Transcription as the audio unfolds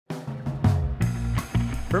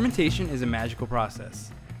Fermentation is a magical process.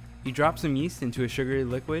 You drop some yeast into a sugary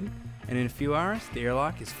liquid, and in a few hours, the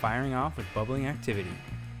airlock is firing off with bubbling activity.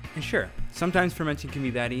 And sure, sometimes fermenting can be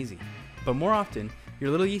that easy, but more often,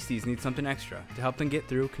 your little yeasties need something extra to help them get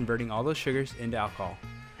through converting all those sugars into alcohol.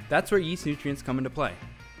 That's where yeast nutrients come into play.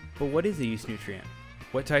 But what is a yeast nutrient?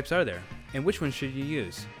 What types are there? And which ones should you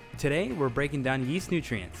use? Today, we're breaking down yeast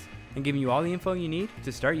nutrients and giving you all the info you need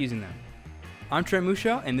to start using them. I'm Trent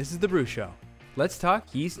Musho, and this is The Brew Show. Let's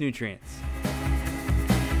talk yeast nutrients.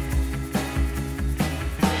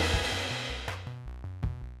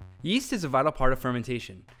 Yeast is a vital part of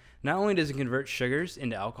fermentation. Not only does it convert sugars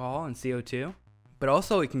into alcohol and CO2, but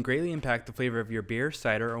also it can greatly impact the flavor of your beer,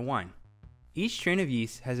 cider, or wine. Each strain of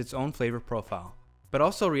yeast has its own flavor profile, but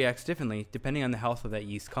also reacts differently depending on the health of that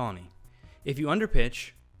yeast colony. If you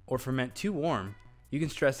underpitch or ferment too warm, you can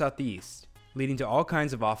stress out the yeast, leading to all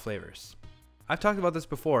kinds of off flavors. I've talked about this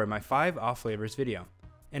before in my 5 off flavors video,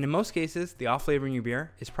 and in most cases, the off flavor in your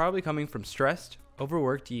beer is probably coming from stressed,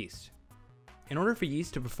 overworked yeast. In order for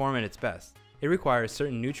yeast to perform at its best, it requires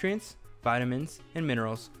certain nutrients, vitamins, and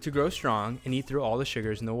minerals to grow strong and eat through all the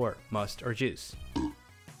sugars in the wort, must, or juice.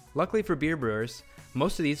 Luckily for beer brewers,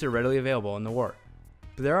 most of these are readily available in the wort,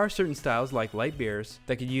 but there are certain styles like light beers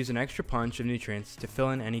that could use an extra punch of nutrients to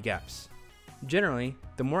fill in any gaps. Generally,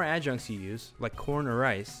 the more adjuncts you use, like corn or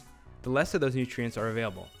rice, the less of those nutrients are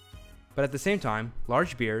available. But at the same time,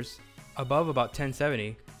 large beers, above about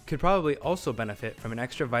 1070, could probably also benefit from an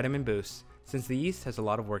extra vitamin boost since the yeast has a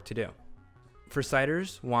lot of work to do. For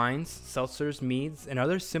ciders, wines, seltzers, meads, and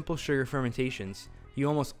other simple sugar fermentations, you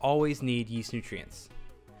almost always need yeast nutrients.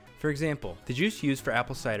 For example, the juice used for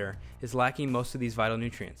apple cider is lacking most of these vital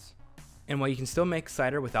nutrients. And while you can still make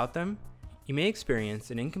cider without them, you may experience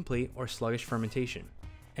an incomplete or sluggish fermentation,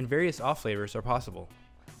 and various off flavors are possible.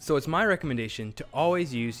 So it's my recommendation to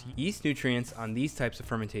always use yeast nutrients on these types of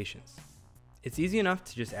fermentations. It's easy enough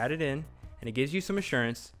to just add it in, and it gives you some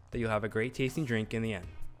assurance that you'll have a great tasting drink in the end.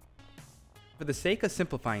 For the sake of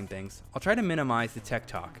simplifying things, I'll try to minimize the tech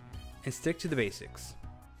talk and stick to the basics.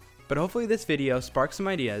 But hopefully this video sparks some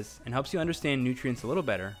ideas and helps you understand nutrients a little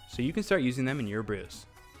better so you can start using them in your brews.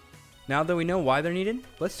 Now that we know why they're needed,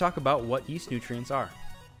 let's talk about what yeast nutrients are.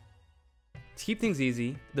 To keep things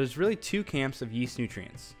easy, there's really 2 camps of yeast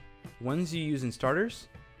nutrients. Ones you use in starters,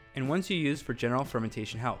 and ones you use for general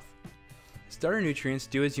fermentation health. Starter nutrients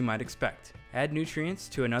do as you might expect. Add nutrients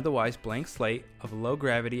to an otherwise blank slate of a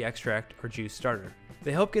low-gravity extract or juice starter.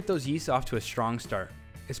 They help get those yeasts off to a strong start,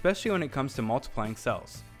 especially when it comes to multiplying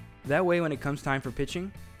cells. That way, when it comes time for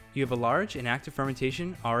pitching, you have a large and active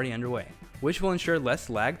fermentation already underway, which will ensure less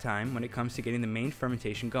lag time when it comes to getting the main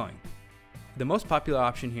fermentation going. The most popular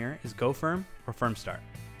option here is Go Ferm or Ferm Start.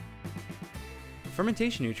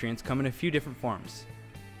 Fermentation nutrients come in a few different forms,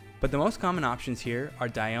 but the most common options here are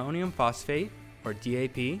diammonium phosphate or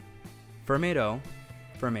DAP, Fermate O,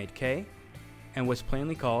 Fermate K, and what's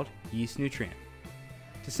plainly called yeast nutrient.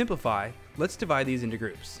 To simplify, let's divide these into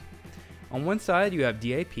groups. On one side you have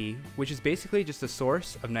DAP, which is basically just a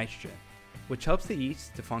source of nitrogen, which helps the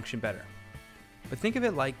yeast to function better. But think of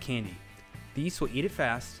it like candy. The yeast will eat it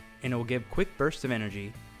fast, and it will give quick bursts of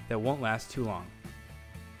energy that won't last too long.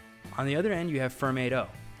 On the other end you have Fermate O,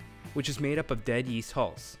 which is made up of dead yeast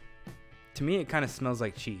hulls. To me it kind of smells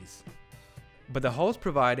like cheese. But the hulls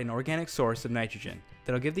provide an organic source of nitrogen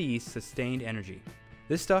that'll give the yeast sustained energy.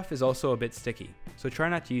 This stuff is also a bit sticky, so try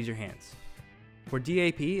not to use your hands. Where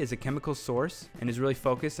DAP is a chemical source and is really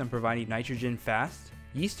focused on providing nitrogen fast,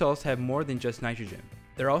 yeast hulls have more than just nitrogen.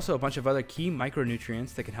 There are also a bunch of other key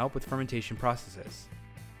micronutrients that can help with fermentation processes.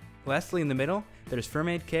 Lastly, in the middle, there's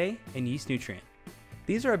Fermate K and yeast nutrient.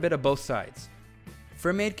 These are a bit of both sides.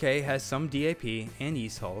 Fermate K has some DAP and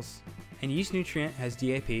yeast hulls, and yeast nutrient has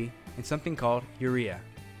DAP and something called urea.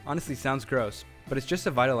 Honestly sounds gross, but it's just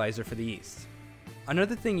a vitalizer for the yeast.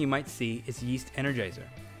 Another thing you might see is Yeast Energizer,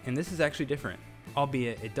 and this is actually different,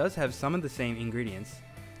 albeit it does have some of the same ingredients,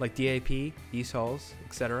 like DAP, yeast hulls,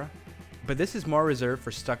 etc. But this is more reserved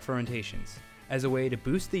for stuck fermentations, as a way to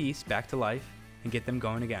boost the yeast back to life and get them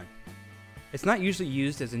going again. It's not usually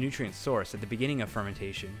used as a nutrient source at the beginning of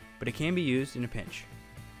fermentation, but it can be used in a pinch.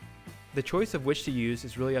 The choice of which to use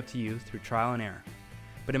is really up to you through trial and error.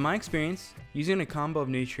 But in my experience, using a combo of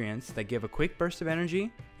nutrients that give a quick burst of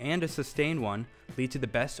energy and a sustained one lead to the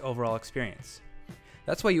best overall experience.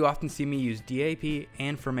 That's why you often see me use DAP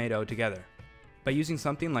and Fermate O together. But using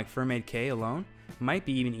something like Fermate K alone might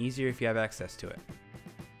be even easier if you have access to it.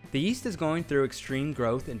 The yeast is going through extreme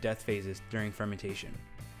growth and death phases during fermentation,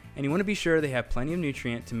 and you want to be sure they have plenty of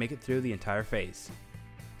nutrient to make it through the entire phase.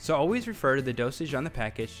 So always refer to the dosage on the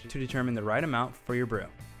package to determine the right amount for your brew.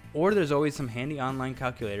 Or there's always some handy online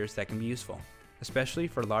calculators that can be useful, especially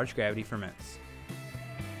for large gravity ferments.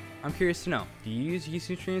 I'm curious to know, do you use yeast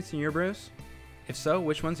nutrients in your brews? If so,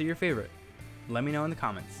 which ones are your favorite? Let me know in the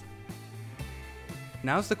comments.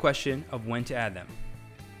 Now's the question of when to add them.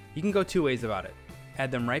 You can go two ways about it.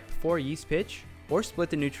 Add them right before yeast pitch, or split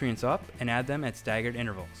the nutrients up and add them at staggered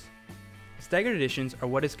intervals. Staggered additions are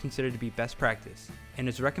what is considered to be best practice, and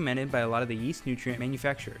is recommended by a lot of the yeast nutrient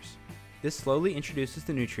manufacturers. This slowly introduces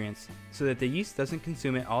the nutrients so that the yeast doesn't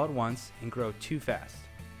consume it all at once and grow too fast.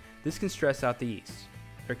 This can stress out the yeast.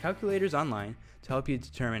 There are calculators online to help you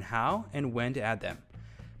determine how and when to add them,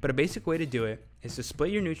 but a basic way to do it is to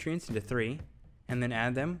split your nutrients into 3 and then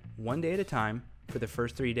add them one day at a time for the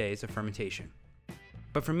first 3 days of fermentation.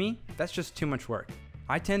 But for me, that's just too much work.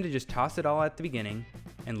 I tend to just toss it all at the beginning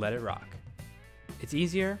and let it rock. It's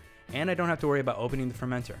easier, and I don't have to worry about opening the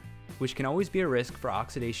fermenter, which can always be a risk for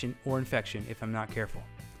oxidation or infection if I'm not careful.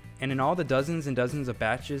 And in all the dozens and dozens of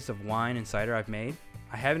batches of wine and cider I've made,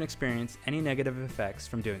 I haven't experienced any negative effects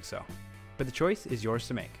from doing so. But the choice is yours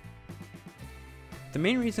to make. The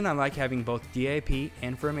main reason I like having both DAP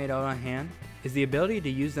and fermentation on hand is the ability to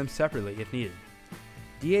use them separately if needed.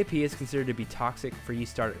 DAP is considered to be toxic for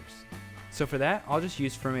yeast starters, so for that I'll just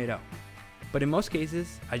use fermentation. But in most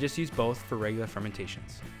cases, I just use both for regular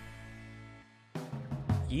fermentations.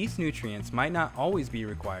 Yeast nutrients might not always be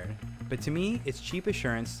required, but to me it's cheap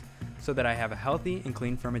assurance so that I have a healthy and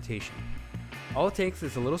clean fermentation. All it takes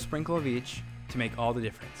is a little sprinkle of each to make all the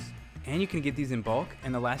difference. And you can get these in bulk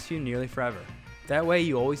and they'll last you nearly forever. That way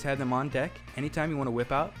you always have them on deck anytime you want to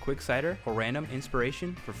whip out quick cider or random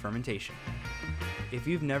inspiration for fermentation. If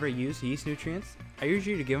you've never used yeast nutrients, I urge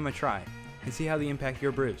you to give them a try and see how they impact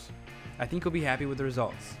your brews. I think you'll be happy with the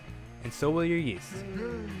results, and so will your yeast.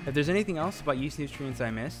 If there's anything else about yeast nutrients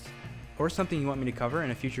I missed, or something you want me to cover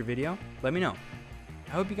in a future video, let me know.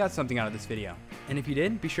 I hope you got something out of this video, and if you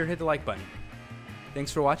did, be sure to hit the like button.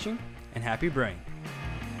 Thanks for watching, and happy brewing!